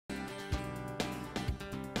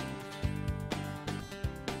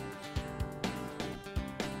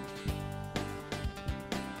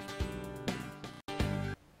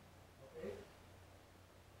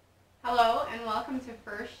Hello and welcome to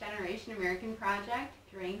First Generation American Project,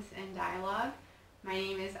 Drinks and Dialogue. My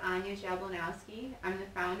name is Jablonowski. I'm the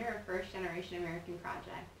founder of First Generation American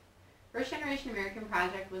Project. First Generation American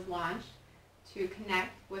Project was launched to connect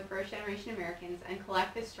with First Generation Americans and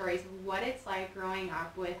collect the stories of what it's like growing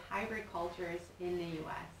up with hybrid cultures in the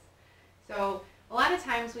U.S. So a lot of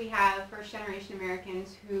times we have First Generation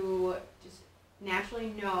Americans who just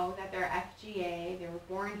naturally know that they're FGA, they were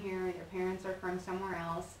born here, their parents are from somewhere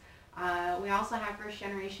else. We also have First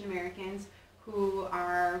Generation Americans who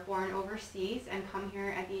are born overseas and come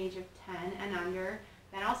here at the age of 10 and under.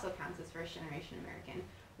 That also counts as First Generation American.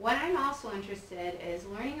 What I'm also interested in is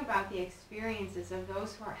learning about the experiences of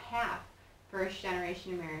those who are half First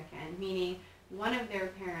Generation American, meaning one of their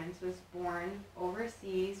parents was born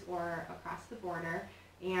overseas or across the border,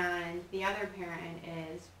 and the other parent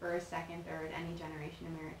is first, second, third, any generation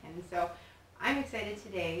American. So I'm excited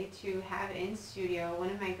today to have in studio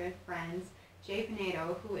one of my good friends,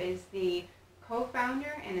 Pinedo, who is the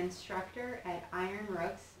co-founder and instructor at Iron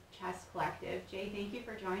Rooks Chess Collective. Jay, thank you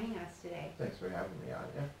for joining us today. Thanks for having me,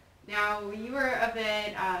 Anya. Now, you were a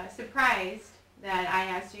bit surprised that I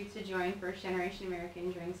asked you to join First Generation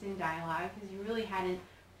American Drinks and Dialogue because you really hadn't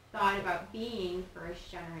thought about being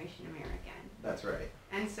First Generation American. That's right.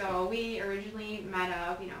 And so we originally met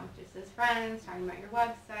up, just as friends, talking about your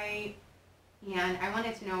website. And I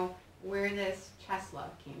wanted to know where this chess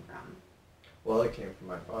love came from. Well, it came from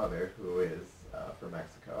my father, who is from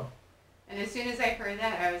Mexico. And as soon as I heard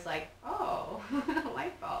that, I was like, oh,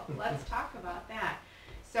 light bulb, let's talk about that.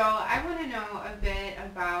 So I want to know a bit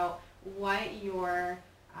about what your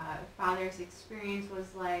father's experience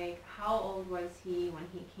was like. How old was he when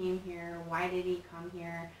he came here? Why did he come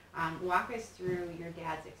here? Walk us through your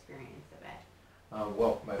dad's experience of it.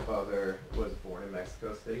 Well, my father was born in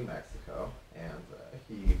Mexico City, Mexico, and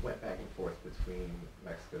he went back and forth between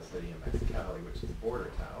Mexico City and Mexicali, which is a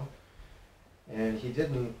border town. And he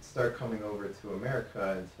didn't start coming over to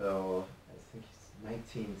America until, I think,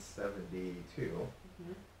 1972,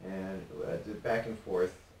 and did back and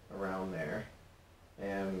forth around there,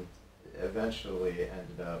 and eventually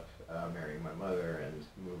ended up marrying my mother and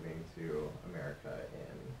moving to America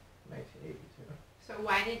in 1982. So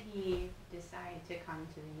why did he decide to come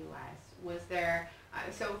to the U.S.? Was there,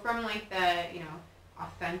 so from like the,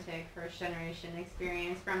 authentic first generation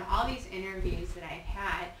experience, from all these interviews that I've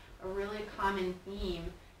had, a really common theme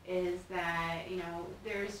is that,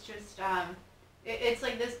 there's just, it's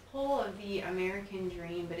like this pull of the American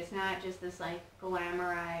dream, but it's not just this like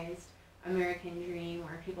glamorized American dream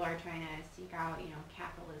where people are trying to seek out,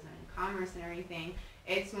 capitalism and commerce and everything.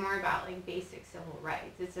 It's more about like basic civil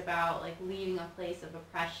rights. It's about like leaving a place of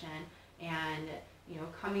oppression and,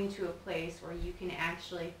 coming to a place where you can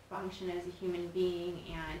actually function as a human being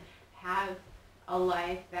and have a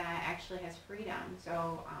life that actually has freedom.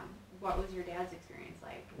 So what was your dad's experience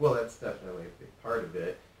like? Well, that's definitely a big part of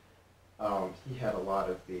it. He had a lot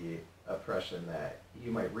of the oppression that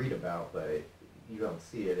you might read about, but you don't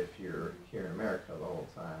see it if you're here in America the whole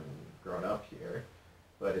time and grown up here.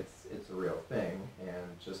 But it's a real thing,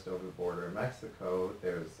 and just over the border in Mexico,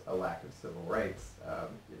 there's a lack of civil rights.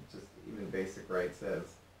 Just even basic rights as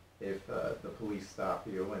if the police stop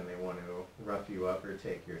you and they want to rough you up or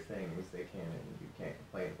take your things, they can, and you can't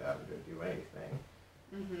complain about it or do anything.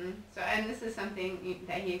 Mm-hmm. So, and this is something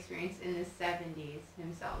that he experienced in the 70s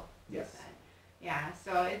himself. Yes. You said. Yeah.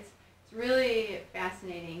 So it's really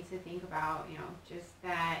fascinating to think about, just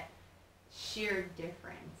that sheer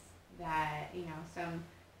difference that,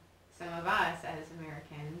 some of us as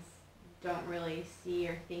Americans don't really see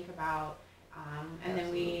or think about. And then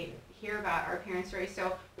we hear about our parents' stories.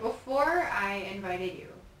 So before I invited you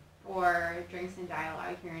for Drinks and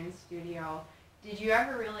Dialogue here in the studio, did you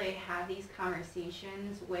ever really have these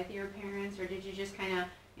conversations with your parents, or did you just kind of,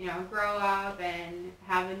 grow up and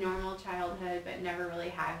have a normal childhood but never really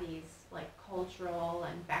have these like cultural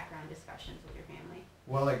and background discussions with your family?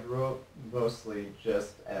 Well, I grew up mostly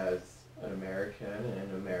just as an American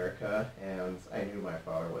in America, and I knew my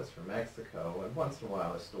father was from Mexico, and once in a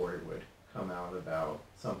while a story would come out about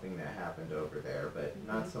something that happened over there, but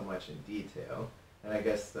not so much in detail. And I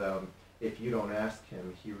guess if you don't ask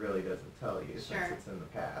him, he really doesn't tell you since it's in the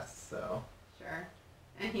past. So Sure.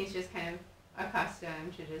 And he's just kind of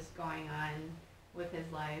accustomed to just going on with his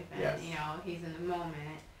life, and yes. He's in the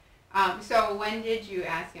moment. So when did you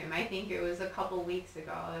ask him? I think it was a couple weeks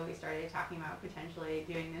ago that we started talking about potentially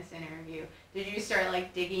doing this interview. Did you start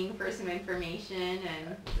like digging for some information?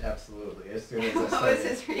 And absolutely. As soon as I started, what was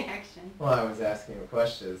his reaction? Well, I was asking him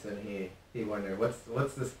questions, and he wondered,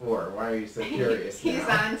 what's this for? Why are you so curious? He's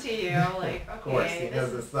on to you, like, okay, of course, he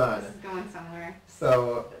knows the son. This is going somewhere.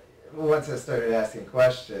 So once I started asking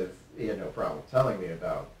questions, he had no problem telling me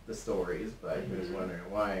about the stories, but he was wondering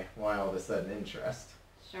why all of a sudden interest.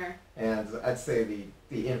 Sure. And I'd say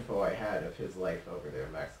the info I had of his life over there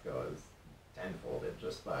in Mexico is tenfolded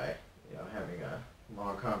just by, having a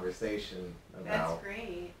long conversation about That's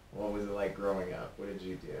great. what was it like growing up, what did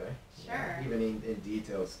you do? Sure. Even in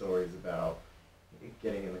detailed stories about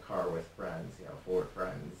getting in the car with friends, 4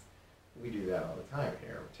 friends. We do that all the time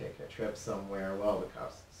here. We take a trip somewhere, the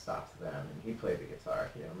cops stopped them, and he played the guitar.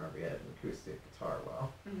 Remember he had an acoustic guitar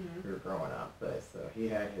we were growing up, but so he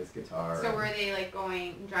had his guitar. So were they like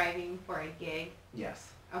driving for a gig?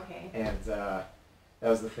 Yes. Okay. And that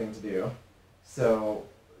was the thing to do. So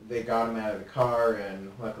they got him out of the car,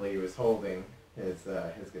 and luckily he was holding his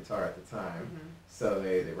guitar at the time. So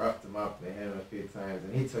they roughed him up, and they hit him a few times,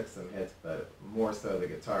 and he took some hits, but more so the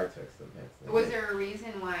guitar took some hits. Was there a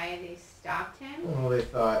reason why they stopped him? Well, they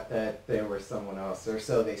thought that they were someone else, or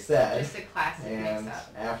so they said. Just a classic and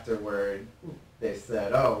mix-up. Afterward, they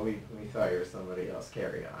said, "Oh, we thought you were somebody else.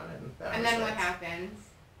 Carry on." And then what happens?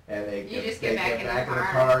 And they get back in the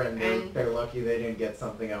car, and they're lucky they didn't get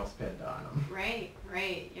something else pinned on them. Right.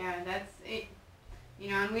 Yeah, that's it.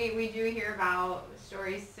 And we do hear about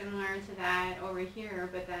stories similar to that over here,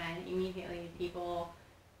 but then immediately people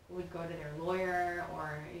would go to their lawyer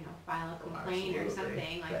or, file a complaint or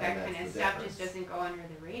something. Like that kind of stuff just doesn't go under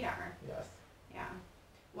the radar. Yes. Yeah.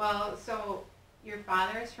 Well, so your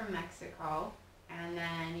father's from Mexico, and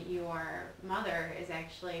then your mother is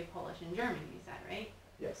actually Polish and German, is that right?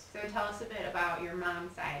 Yes. So tell us a bit about your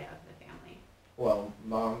mom's side of the family. Well,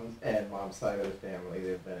 mom's side of the family,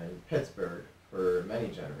 they've been in Pittsburgh for many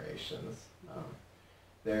generations.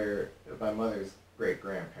 They're my mother's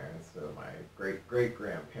great-grandparents, so my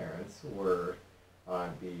great-great-grandparents were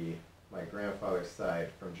on my grandfather's side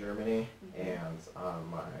from Germany, and on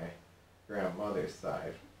my grandmother's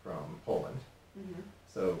side from Poland.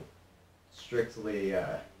 So strictly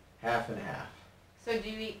half and half. So do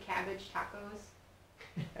you eat cabbage tacos?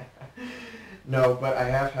 No, but I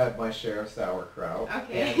have had my share of sauerkraut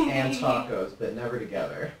and tacos, but never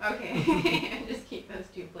together. Okay. Just keep those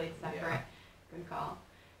 2 plates separate. Yeah. Good call.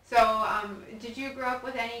 So, did you grow up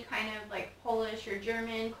with any kind of like Polish or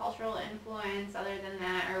German cultural influence other than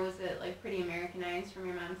that, or was it like pretty Americanized from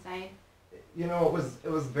your mom's side?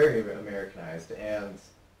 It was very Americanized, and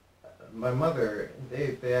my mother,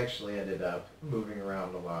 they actually ended up moving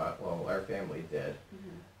around a lot. Well, our family did.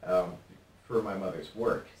 For my mother's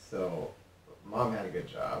work. So mom had a good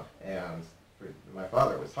job, and for my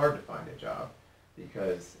father it was hard to find a job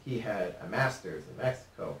because he had a master's in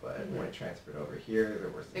Mexico, but when it transferred over here there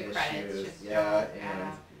were some issues.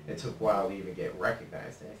 And it took a while to even get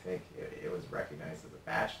recognized, and I think it was recognized as a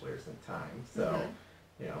bachelor's in time. So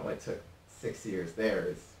it took 6 years there.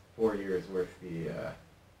 It's 4 years worth the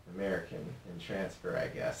American in transfer, I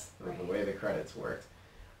guess, the way the credits worked.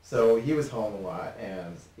 So he was home a lot,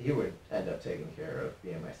 and he would end up taking care of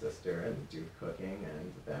me and my sister and do cooking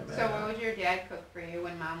and them. So what would your dad cook for you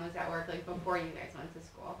when mom was at work, like before you guys went to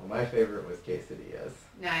school? Well, my favorite was quesadillas.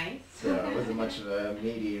 Nice. So I wasn't much of a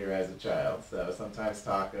meat eater as a child, so sometimes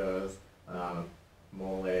tacos,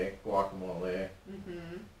 mole, guacamole.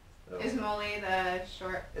 So is mole the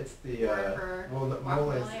short it's the word for guacamole, mole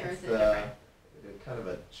or is it different? Kind of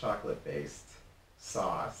a chocolate-based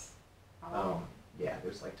sauce. Oh. Yeah,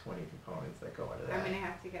 there's like 20 components that go into that. I'm going to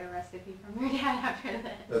have to get a recipe from your dad after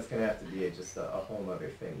this. That's going to have to be just a whole other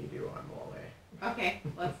thing you do on mole. Okay,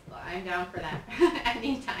 I'm down for that.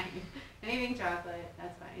 Anytime. Anything chocolate,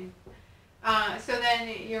 that's fine. So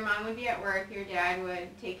then your mom would be at work, your dad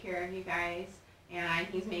would take care of you guys, and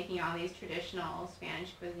he's making all these traditional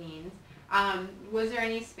Spanish cuisines. Was there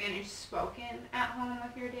any Spanish spoken at home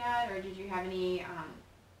with your dad, or did you have any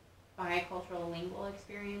bicultural lingual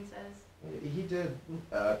experiences? He did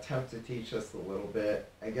attempt to teach us a little bit.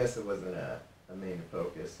 I guess it wasn't a main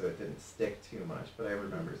focus, so it didn't stick too much, but I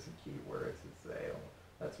remember some key words. It'd say,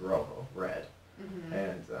 that's rojo, red.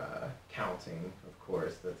 And counting, of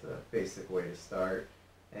course, that's a basic way to start.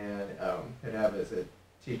 And it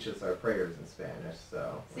teaches our prayers in Spanish,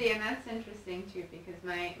 so. See, and that's interesting too, because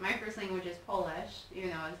my first language is Polish,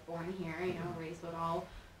 even though I was born here, raised with all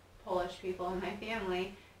Polish people in my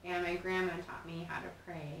family, and my grandma taught me how to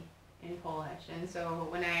pray in Polish. And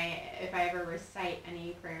so if I ever recite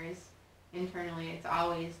any prayers internally, it's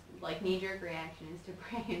always like knee-jerk reaction is to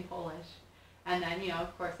pray in Polish. And then,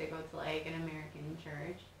 of course I go to like an American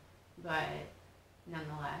church, but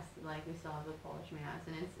nonetheless, like we still have the Polish Mass,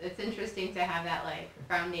 and it's interesting to have that like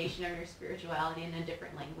foundation of your spirituality in a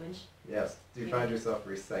different language. Yes. Do you find yourself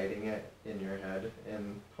reciting it in your head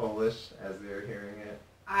in Polish as you're hearing it?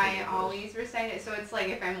 I always recite it, so it's like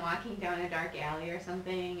if I'm walking down a dark alley or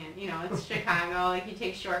something, and it's Chicago, like you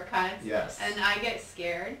take shortcuts. Yes. And I get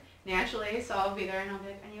scared naturally, so I'll be there and I'll be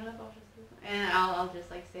like, and I'll just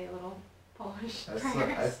like say a little Polish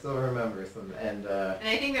prayers. I still remember some, and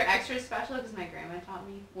I think they're extra special because my grandma taught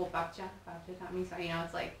me. Well, babcia taught me, so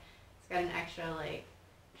it's like it's got an extra like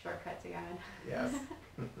shortcut to God. Yes.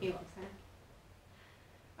 He loves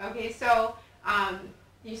her. Okay, so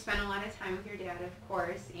you spent a lot of time with your dad, of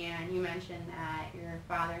course, and you mentioned that your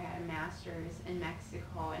father had a master's in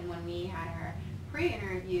Mexico, and when we had our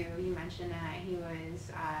pre-interview, you mentioned that he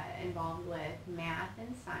was involved with math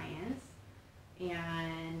and science,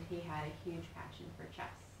 and he had a huge passion for chess.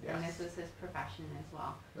 Yes. And this was his profession as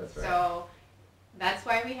well. That's right. So that's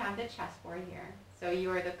why we have the chessboard here. So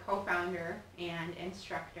you are the co-founder and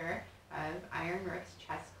instructor of Iron Rook's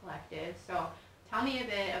Chess Collective. So tell me a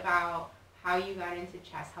bit about how you got into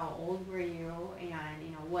chess, how old were you,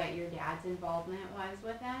 and what your dad's involvement was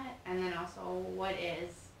with that, and then also what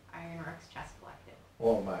is Iron Rook's Chess Collective?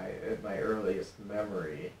 Well, my earliest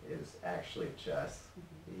memory is actually chess.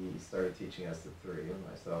 He started teaching us at 3,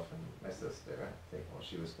 myself and my sister, I think,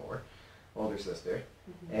 she was 4, older sister.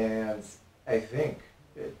 And I think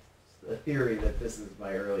it's a theory that this is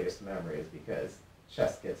my earliest memory is because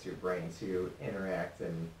chess gets your brain to interact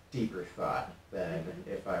in deeper thought than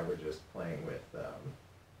if I were just playing with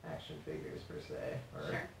action figures per se,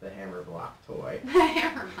 or the hammer block toy. The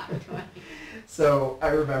hammer block toy. So I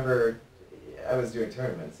remember I was doing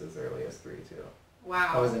tournaments as early as 3 too.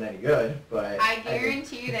 Wow. I wasn't any good, but I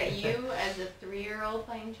guarantee you that you, as a 3-year-old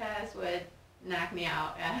playing chess, would knock me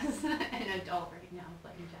out as an adult right now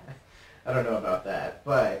playing chess. I don't know about that,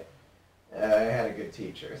 but I had a good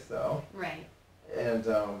teacher, so. Right. And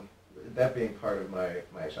that being part of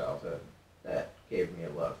my childhood, that gave me a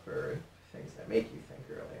love for things that make you think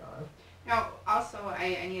early on. Now, also,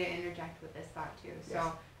 I need to interject with this thought too. Yes.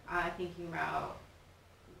 So, thinking about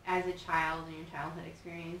as a child and your childhood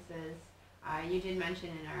experiences, you did mention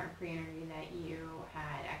in our pre-interview that you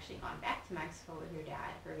had actually gone back to Mexico with your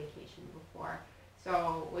dad for vacation before.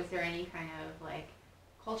 So, was there any kind of like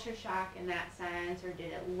culture shock in that sense, or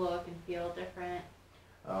did it look and feel different?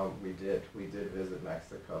 We did visit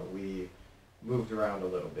Mexico. We moved around a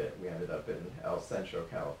little bit. We ended up in El Centro,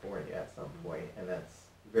 California at some point, and that's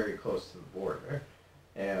very close to the border.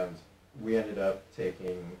 And we ended up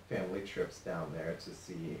taking family trips down there to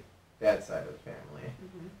see that side of the family.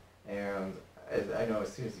 And I know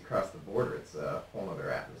as soon as you cross the border, it's a whole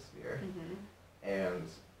other atmosphere. And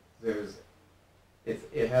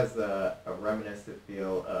it has a reminiscent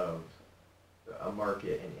feel of a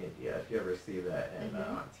market in India. If you ever see that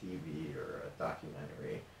on TV or a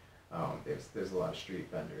documentary, there's a lot of street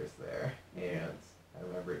vendors there, and I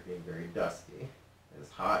remember it being very dusty. It was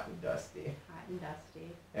hot and dusty. Hot and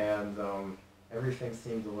dusty. And everything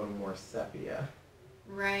seemed a little more sepia.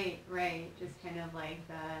 Right. Just kind of like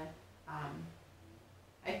the,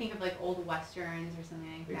 I think of like old westerns or something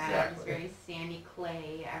like that. Exactly. It's very sandy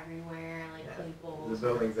clay everywhere, like clay bowls. The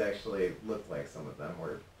buildings actually looked like some of them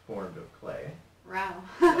were formed of clay. Wow.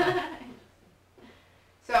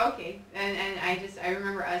 So okay, and I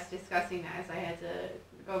remember us discussing that, so I had to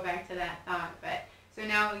go back to that thought. But so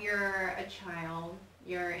now you're a child,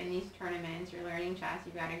 you're in these tournaments, you're learning chess,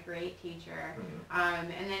 you've got a great teacher, and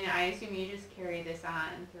then I assume you just carry this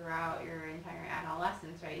on throughout your entire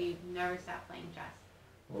adolescence, right? You never stopped playing chess.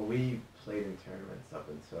 Well, we played in tournaments up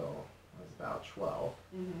until I was about 12,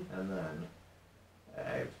 and then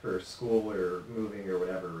for school or moving or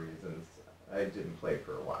whatever reasons, I didn't play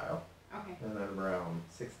for a while. Okay. And then around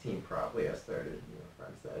 16 probably, I started,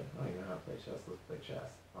 friends said, oh, you know how to play chess, let's play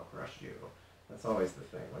chess. I'll crush you. That's always the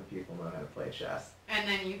thing, when people know how to play chess. And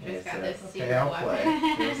then you've just got said, this okay, secret I'll weapon. play.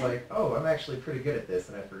 And I was like, oh, I'm actually pretty good at this,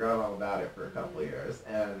 and I forgot all about it for a couple of years.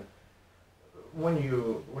 And when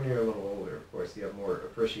you're a little older, of course, you have more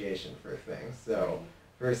appreciation for things. So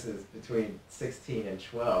versus between 16 and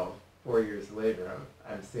 12, 4 years later,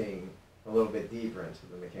 I'm seeing a little bit deeper into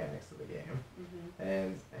the mechanics of the game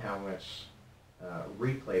and how much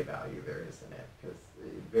replay value there is in it, because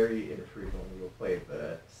very infrequently you'll play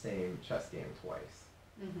the same chess game twice.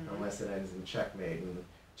 Unless it ends in checkmate in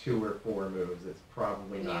 2 or 4 moves, it's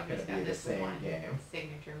probably not going to be the same game.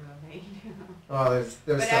 Signature move that you do. Well, there's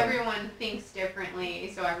but some, everyone thinks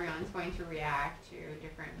differently, so everyone's going to react to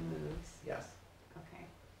different moves. Yes. Okay.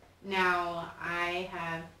 Now, I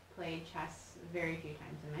have played chess very few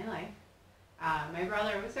times in my life. My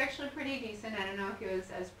brother was actually pretty decent. I don't know if he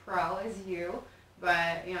was as pro as you,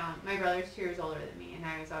 but my brother's 2 years older than me, and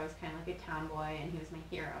I was always kind of like a tomboy, and he was my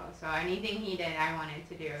hero. So anything he did, I wanted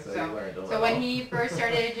to do. So you learned a so little. when he first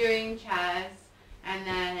started doing chess, And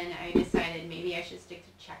then I decided maybe I should stick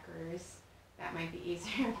to checkers. That might be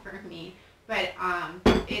easier for me. But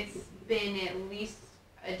it's been at least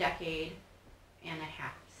a decade and a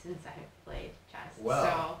half since I've played chess.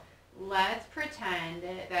 Wow. So let's pretend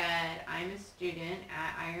that I'm a student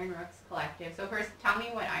at Iron Rooks Collective. So first, tell me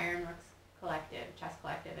what Iron Rooks Collective, Chess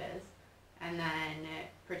Collective is, and then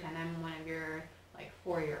pretend I'm one of your like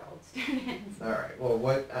 4-year-old students. All right. Well,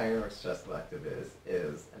 what Iron Rooks Chess Collective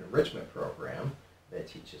is an enrichment program that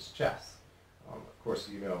teaches chess. Of course,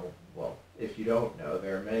 you know, well, if you don't know,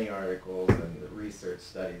 there are many articles and research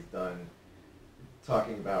studies done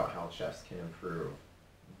talking about how chess can improve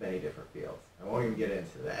many different fields. I won't even get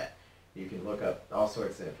into that. You can look up all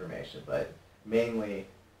sorts of information, but mainly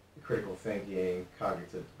critical thinking,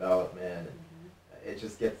 cognitive development. It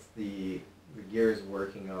just gets the gears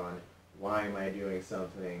working on why am I doing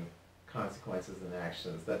something, consequences and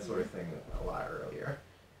actions, that sort of thing a lot earlier.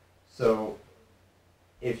 So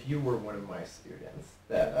if you were one of my students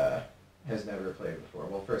that has never played before,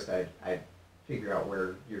 well, first I'd figure out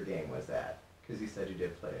where your game was at, because you said you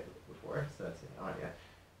did play it before, so that's Anya.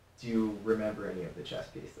 Do you remember any of the chess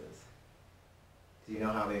pieces? Do you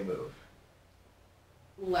know how they move?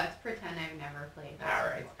 Let's pretend I've never played chess. All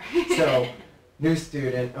right. So, new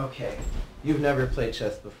student, okay, you've never played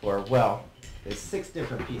chess before. Well, there's 6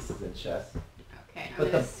 different pieces in chess. Okay.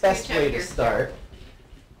 But the best way to start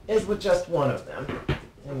is with just one of them.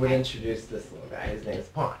 And we'd introduce this little guy. His name is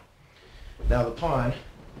Pawn. Now, the pawn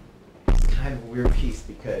is kind of a weird piece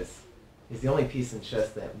because he's the only piece in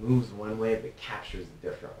chess that moves one way but captures a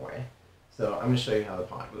different way. So I'm going to show you how the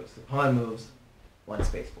pawn moves. The pawn moves 1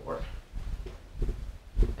 space forward.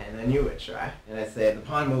 And then you would try. And I'd say the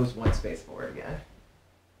pawn moves 1 space forward again.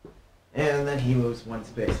 And then he moves 1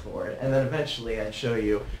 space forward. And then eventually I'd show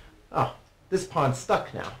you, oh, this pawn's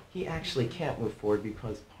stuck now. He actually can't move forward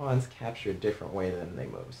because pawns capture a different way than they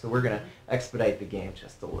move. So we're going to expedite the game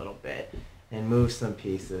just a little bit and move some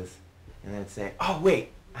pieces and then say, oh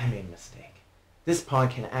wait, I made a mistake. This pawn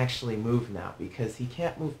can actually move now because he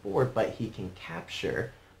can't move forward, but he can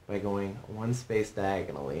capture by going 1 space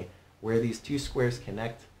diagonally where these 2 squares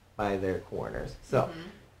connect by their corners. So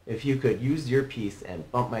if you could use your piece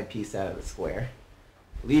and bump my piece out of the square,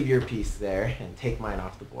 leave your piece there and take mine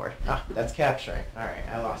off the board. Ah, that's capturing. All right,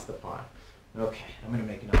 I lost the pawn. Okay, I'm going to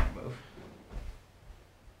make another move.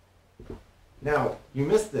 Now, you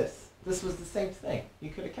missed this. This was the same thing. You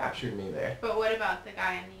could have captured me there. But what about the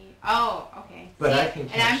guy on the... Oh, okay. But see, I can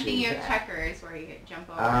capture and I'm thinking you of back. checkers where you could jump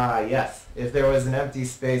over. Ah, yes. If there was an empty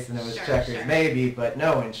space and it was Sure, checkers, sure. maybe. But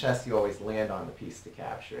no, in chess you always land on the piece to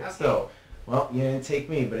capture it. Okay. So, well, you didn't take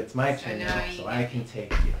me, but it's my So turn now now, you so get I can me.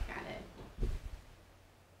 take you. Got it.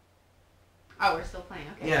 Oh, we're still playing.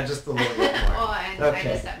 Okay. Yeah, just a little bit more. Oh, and Okay. I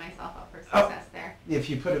just set myself up for success there. If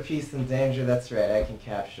you put a piece in danger, that's right, I can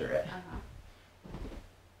capture it.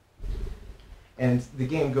 And the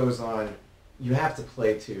game goes on, you have to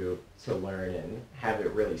play to learn and have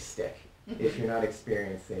it really stick. If you're not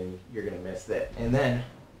experiencing, you're going to miss it. And then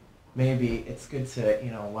maybe it's good to,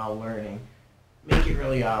 while learning, make it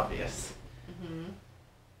really obvious.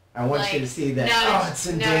 I want you to see that, nudge, oh, it's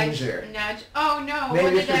in nudge, danger. Nudge. Oh no, Maybe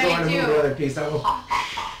what if did you're going I to move do? the other piece, I will.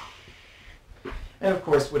 And of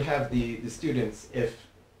course, would have the students, if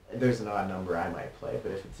there's an odd number I might play,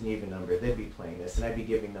 but if it's an even number, they'd be playing this, and I'd be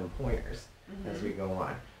giving them pointers as we go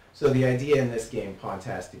on. So the idea in this game,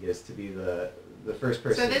 Pawntastic, is to be the first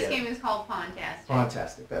person So to this get... game is called Pawntastic.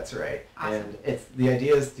 Pawntastic, that's right. Awesome. And the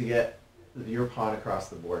idea is to get your pawn across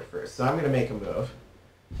the board first. So I'm going to make a move.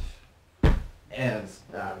 And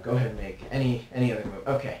go ahead and make any other move.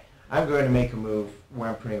 Okay, I'm going to make a move where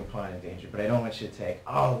I'm putting a pawn in danger, but I don't want you to take...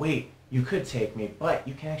 Oh, wait, you could take me, but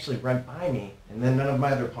you can actually run by me, and then none of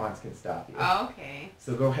my other pawns can stop you. Okay.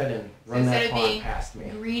 So go ahead and So run that instead of pawn being past me.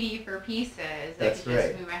 greedy for pieces, That's I could just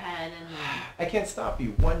right. move ahead and then... I can't stop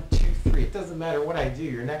you. 1, 2, 3. It doesn't matter what I do.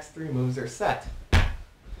 Your next 3 moves are set.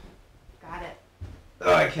 Got it.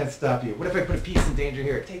 Oh, I can't stop you. What if I put a piece in danger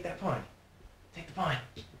here? Take that pawn. Take the pawn.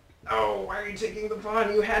 Oh, why are you taking the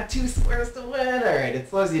pawn? You had 2 squares to win. All right, it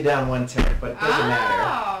slows you down 1 turn, but it doesn't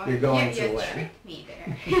matter. You're going to you win. tricked me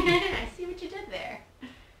there. I see what you did there.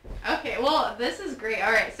 Okay, well, this is great.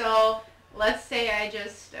 All right, so let's say I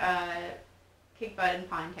just kick butt in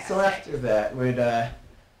Pawntastic. So after that, we'd,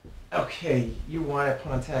 okay, you want it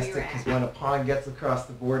Pawntastic Where you because at? when a pawn gets across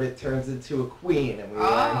the board, it turns into a queen, and we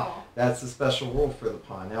learn that's a special rule for the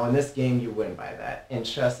pawn. Now, in this game, you win by that. In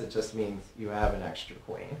chess, it just means you have an extra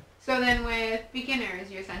queen. So then with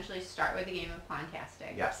beginners, you essentially start with a game of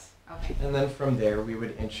Pawntastic. Yes. Okay. And then from there, we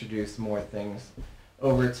would introduce more things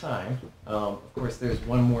over time. Of course, there's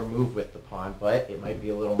one more move with the pawn, but it might be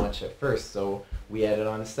a little much at first, so we added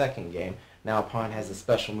on a second game. Now a pawn has a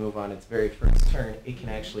special move on its very first turn. It can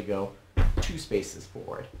actually go 2 spaces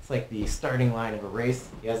forward. It's like the starting line of a race.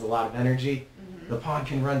 He has a lot of energy. The pawn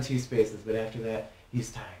can run 2 spaces, but after that,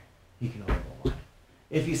 he's tired. He can only go 1.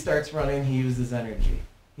 If he starts running, he uses energy.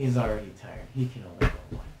 He's already tired. He can only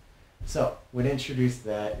go 1. So, would introduce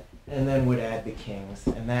that, and then would add the kings,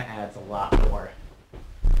 and that adds a lot more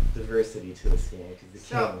diversity to this game, because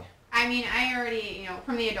the king... I mean, I already,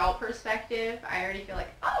 from the adult perspective, I already feel like,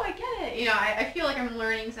 oh, I get it. I feel like I'm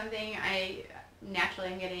learning something. I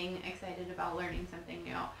naturally am getting excited about learning something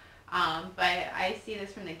new. But I see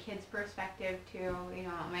this from the kids' perspective too.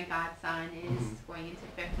 My godson is going into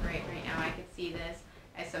 5th grade right now. I could see this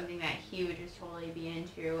as something that he would just totally be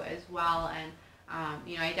into as well. And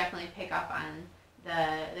I definitely pick up on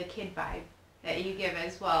the kid vibe that you give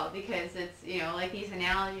as well, because it's like these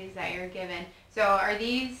analogies that you're given. So are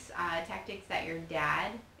these tactics that your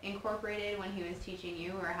dad incorporated when he was teaching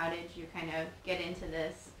you, or how did you kind of get into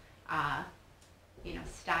this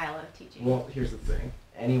style of teaching? Well, here's the thing.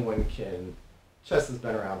 Chess has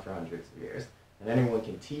been around for hundreds of years, and anyone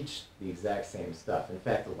can teach the exact same stuff. In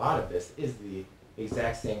fact, a lot of this is the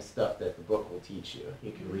exact same stuff that the book will teach you.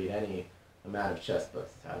 You can read any amount of chess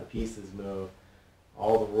books, how the pieces move,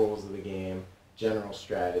 all the rules of the game, general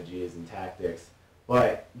strategies and tactics.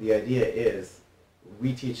 But the idea is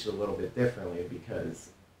we teach it a little bit differently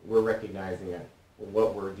because we're recognizing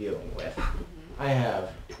what we're dealing with. I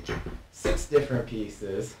have 6 different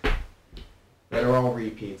pieces that are all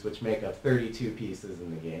repeats, which make up 32 pieces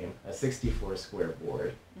in the game, a 64 square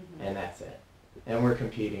board, and that's it. And we're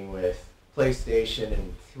competing with PlayStation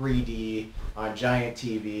and 3D on giant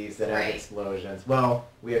TVs that have explosions. Well,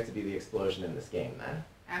 we have to be the explosion in this game then.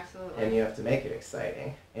 Absolutely. And you have to make it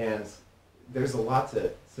exciting. And there's a lot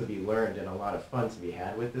to be learned and a lot of fun to be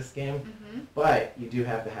had with this game, but you do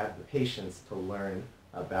have to have the patience to learn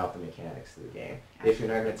about the mechanics of the game. Absolutely. If you're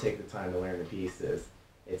not going to take the time to learn the pieces,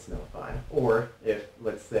 it's no fun. Or if,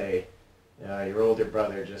 let's say, your older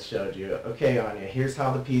brother just showed you, okay, Anya, here's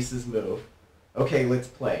how the pieces move. Okay, let's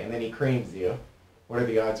play. And then he creams you. What are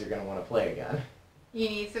the odds you're going to want to play again? You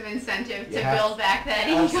need some incentive to build back that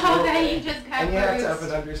ego that you just got. And you have to have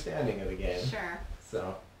an understanding of the game. Sure.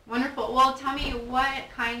 So. Wonderful. Well, tell me, what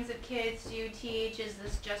kinds of kids do you teach? Is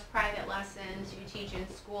this just private lessons? Do you teach in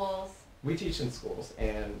schools? We teach in schools,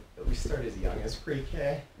 and we start as young as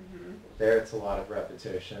pre-K. There it's a lot of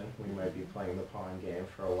repetition. We might be playing the pawn game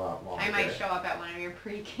for a lot longer. I might show up at one of your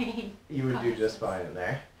pre-K You would do just fine in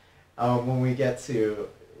there. When we get to,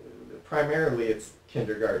 primarily it's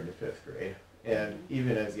kindergarten to 5th grade. And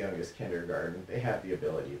even as young as kindergarten, they have the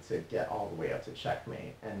ability to get all the way up to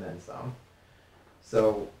checkmate and then some.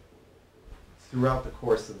 So throughout the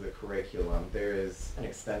course of the curriculum, there is an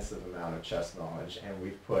extensive amount of chess knowledge, and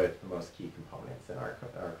we've put the most key components in our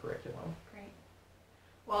curriculum. Great.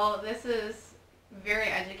 Well, this is very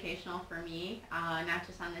educational for me, not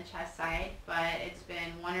just on the chess side, but it's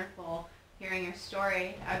been wonderful hearing your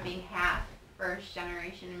story of being half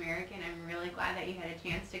first-generation American. I'm really glad that you had a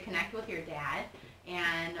chance to connect with your dad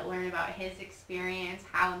and learn about his experience,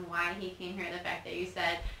 how and why he came here, the fact that you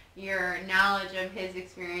said your knowledge of his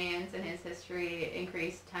experience and his history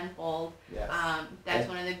increased tenfold. Yes. That's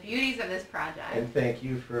one of the beauties of this project. And thank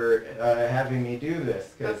you for having me do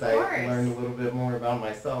this, because I learned a little bit more about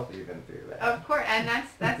myself even through that. Of course, and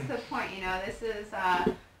that's the point.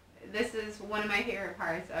 This is one of my favorite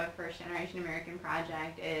parts of First Generation American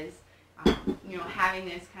Project is having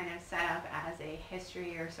this kind of set up as a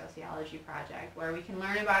history or sociology project where we can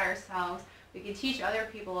learn about ourselves, we can teach other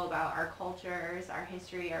people about our cultures, our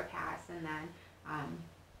history, our past, and then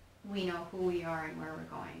we know who we are and where we're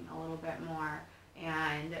going a little bit more,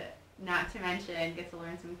 and not to mention get to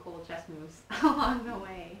learn some cool chess moves along the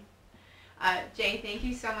way. Jay, thank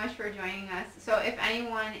you so much for joining us. So if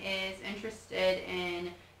anyone is interested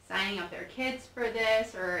in signing up their kids for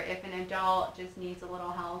this, or if an adult just needs a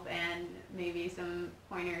little help and maybe some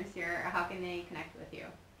pointers here, how can they connect with you?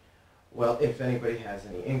 Well, if anybody has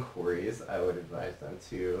any inquiries, I would advise them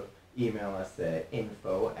to email us at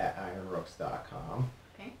info@ironrooks.com.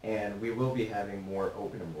 Okay. And we will be having more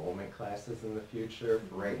open enrollment classes in the future.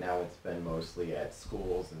 For right now, it's been mostly at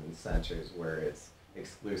schools and centers where it's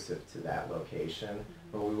exclusive to that location.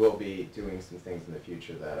 But we will be doing some things in the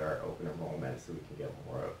future that are open enrollment so we can get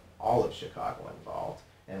more of all of Chicago involved.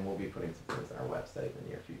 And we'll be putting some things on our website in the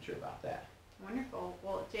near future about that. Wonderful.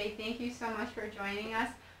 Well, Jay, thank you so much for joining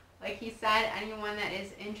us. Like he said, anyone that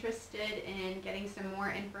is interested in getting some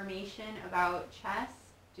more information about chess,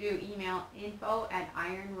 do email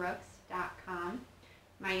info@ironrooks.com.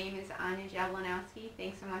 My name is Anya Jablonowski.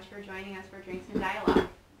 Thanks so much for joining us for Drinks and Dialogue.